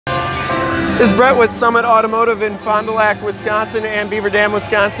This is Brett with Summit Automotive in Fond du Lac, Wisconsin and Beaver Dam,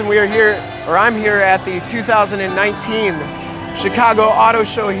 Wisconsin. We are here, or I'm here at the 2019 Chicago Auto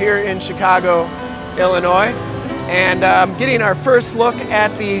Show here in Chicago, Illinois. And getting our first look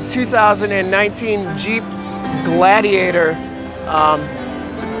at the 2019 Jeep Gladiator.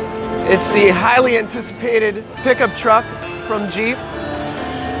 It's the highly anticipated pickup truck from Jeep.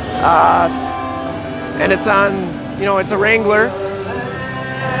 And it's on, you know, it's a Wrangler.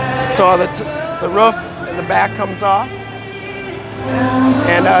 So the roof and the back comes off.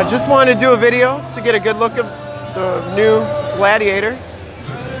 And just wanted to do a video to get a good look of the new Gladiator.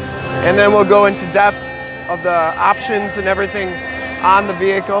 And then we'll go into depth of the options and everything on the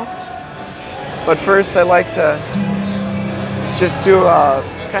vehicle. But first I like to just do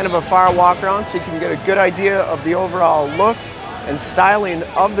a kind of a far walk around so you can get a good idea of the overall look and styling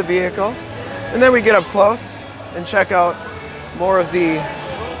of the vehicle. And then we get up close and check out more of the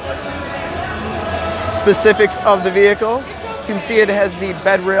specifics of the vehicle. You can see it has the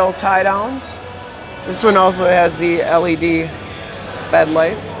bed rail tie downs. This one also has the LED bed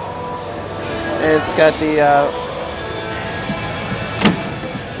lights. And it's got the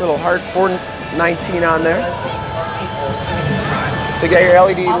little Heart 419 on there. So you got your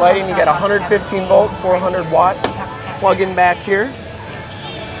LED lighting, you got 115 volt, 400 watt plug-in back here.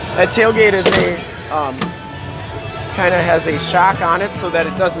 That tailgate is a, kind of has a shock on it so that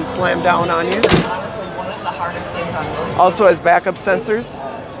it doesn't slam down on you. Also has backup sensors,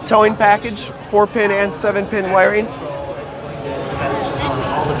 towing package, 4-pin and 7-pin wiring. Test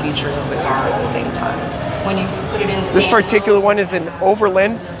all the features of the car at the same time. When you put it in this particular one is an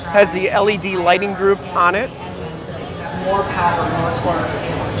Overland, has the LED lighting group on it. More power, more torque to be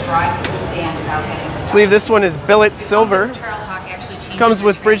able to drive through the sand without getting stuck. I believe this one is Billet Silver. Comes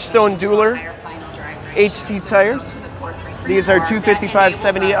with Bridgestone Dueler HT tires. These are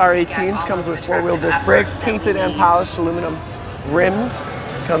 255/70 R18s. Comes with 4-wheel disc brakes, painted and polished aluminum rims.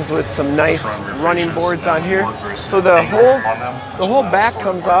 Comes with some nice running boards on here. So the whole back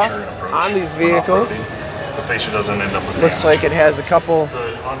comes off on these vehicles. The fascia doesn't end up with looks like it has a couple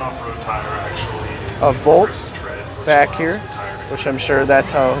of bolts back here, which I'm sure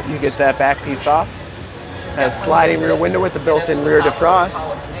that's how you get that back piece off. It has sliding rear window with the built-in rear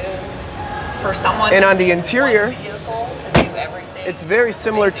defrost. And on the interior, it's very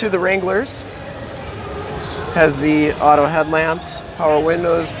similar to the Wranglers. Has the auto headlamps, power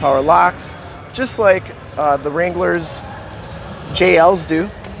windows, power locks, just like the Wranglers JLs do.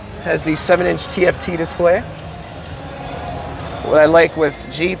 Has the 7-inch TFT display. What I like with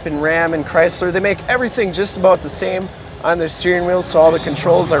Jeep and Ram and Chrysler, they make everything just about the same on their steering wheels, so all the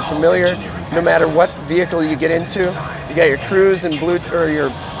controls are familiar no matter what vehicle you get into. You got your cruise and your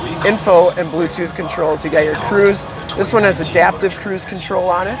info and Bluetooth controls. You got your cruise. This one has adaptive cruise control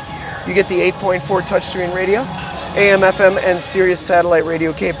on it. You get the 8.4 touchscreen radio, AM, FM, and Sirius satellite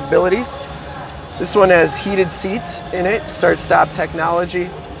radio capabilities. This one has heated seats in it, start-stop technology,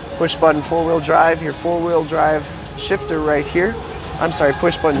 push-button 4-wheel drive, your 4-wheel drive shifter right here. I'm sorry,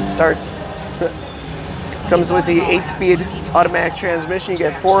 push-button starts. Comes with the 8-speed automatic transmission. You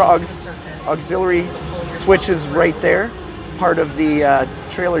get 4 auxiliary switches right there, part of the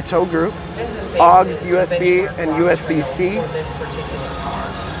trailer tow group. AUX, USB, and USB-C.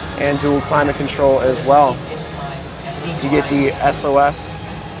 And dual climate control as well. You get the SOS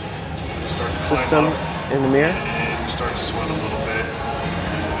system in the mirror.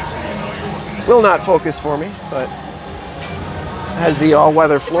 Will not focus for me, but has the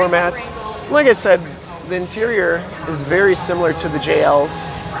all-weather floor mats. Like I said, the interior is very similar to the JLs.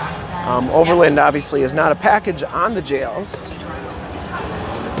 Overland obviously is not a package on the JLs,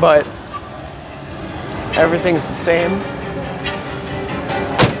 but everything's the same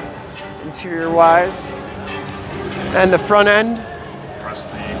interior-wise. And the front end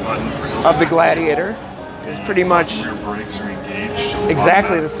of the Gladiator is pretty much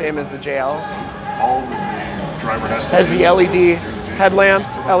exactly the same as the JL. Has the LED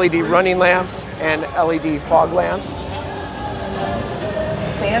headlamps, LED running lamps, and LED fog lamps.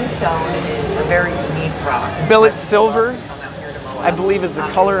 Sandstone is a very unique rock. Billet Silver, I believe, is the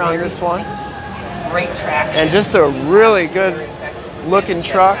color on this one. Great traction. And just a really good looking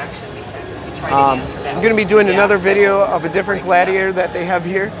truck. I'm going to be doing another video of a different Gladiator that they have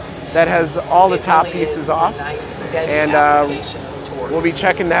here that has all the top pieces off. And we'll be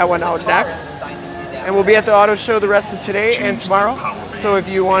checking that one out next. And we'll be at the auto show the rest of today and tomorrow. So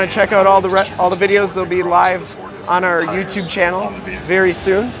if you want to check out all the videos, they'll be live on our YouTube channel very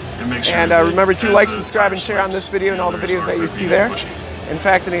soon. And remember to like, subscribe, and share on this video and all the videos that you see there. In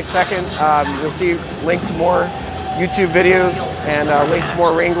fact, in a second, you'll see a link to more YouTube videos and a link to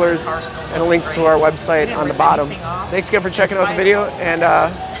more Wranglers and links to our website on the bottom. Thanks again for checking out the video,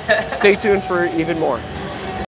 and stay tuned for even more.